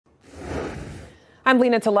I'm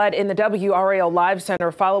Lena Tillett in the WRAL Live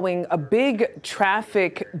Center following a big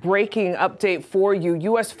traffic breaking update for you.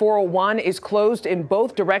 US 401 is closed in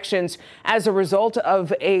both directions as a result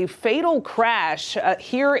of a fatal crash.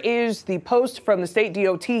 Here is the post from the state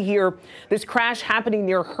DOT here. This crash happening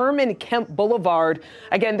near Herman Kemp Boulevard.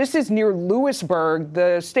 Again, this is near Lewisburg.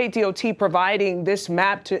 The state DOT providing this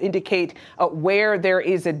map to indicate where there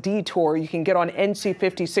is a detour. You can get on NC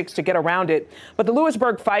 56 to get around it. But the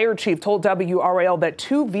Lewisburg fire chief told WRAL that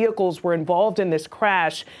 2 vehicles were involved in this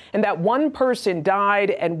crash and that 1 person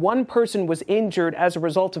died and 1 person was injured as a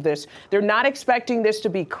result of this. They're not expecting this to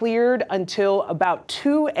be cleared until about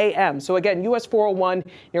 2 a.m. So again, US 401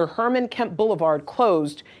 near Herman Kemp Boulevard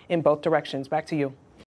closed in both directions. Back to you.